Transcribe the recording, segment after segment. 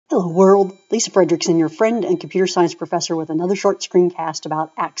Hello world, Lisa Fredrickson, your friend and computer science professor with another short screencast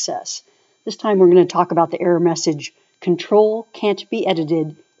about access. This time we're going to talk about the error message, control can't be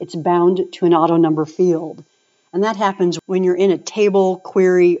edited, it's bound to an AutoNumber field. And that happens when you're in a table,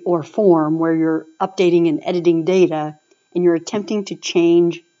 query, or form where you're updating and editing data and you're attempting to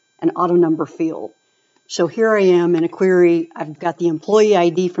change an AutoNumber field. So here I am in a query, I've got the employee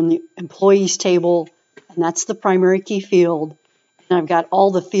ID from the employees table, and that's the primary key field. And I've got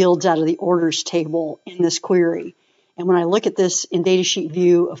all the fields out of the orders table in this query. And when I look at this in datasheet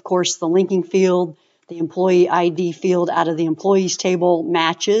view, of course, the linking field, the employee ID field out of the employees table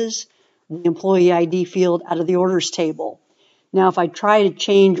matches the employee ID field out of the orders table. Now, if I try to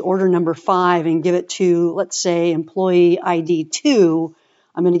change order number 5 and give it to, let's say, employee ID 2,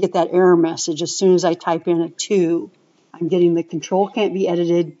 I'm going to get that error message as soon as I type in a 2. I'm getting the control can't be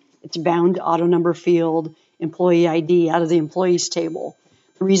edited. It's bound to AutoNumber field, employee ID out of the employees table.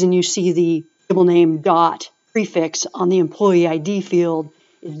 The reason you see the table name dot prefix on the employee ID field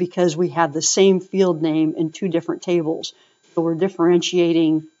is because we have the same field name in two different tables. So we're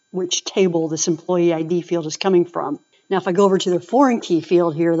differentiating which table this employee ID field is coming from. Now, if I go over to the foreign key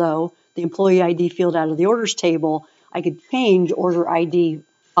field here, though, the employee ID field out of the orders table, I could change order ID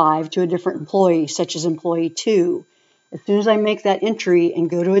 5 to a different employee, such as employee 2. As soon as I make that entry and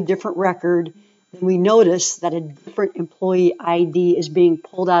go to a different record, then we notice that a different employee ID is being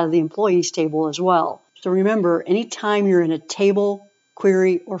pulled out of the employees table as well. So remember, anytime you're in a table,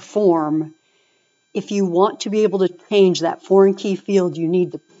 query, or form, if you want to be able to change that foreign key field, you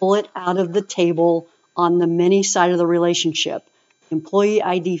need to pull it out of the table on the many side of the relationship. The employee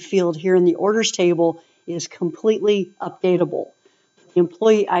ID field here in the orders table is completely updatable. The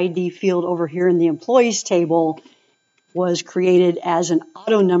employee ID field over here in the employees table was created as an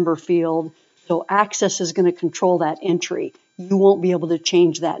AutoNumber field, so Access is going to control that entry. You won't be able to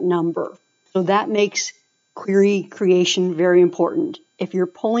change that number. So that makes query creation very important. If you're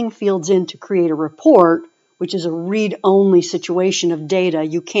pulling fields in to create a report, which is a read-only situation of data,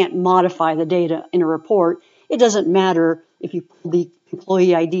 you can't modify the data in a report. It doesn't matter if you pull the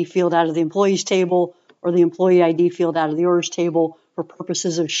employee ID field out of the employees table or the employee ID field out of the orders table for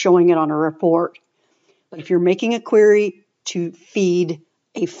purposes of showing it on a report. But if you're making a query to feed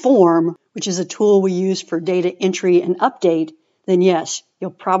a form, which is a tool we use for data entry and update, then yes,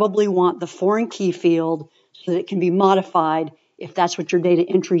 you'll probably want the foreign key field so that it can be modified if that's what your data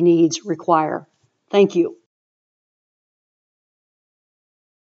entry needs require. Thank you.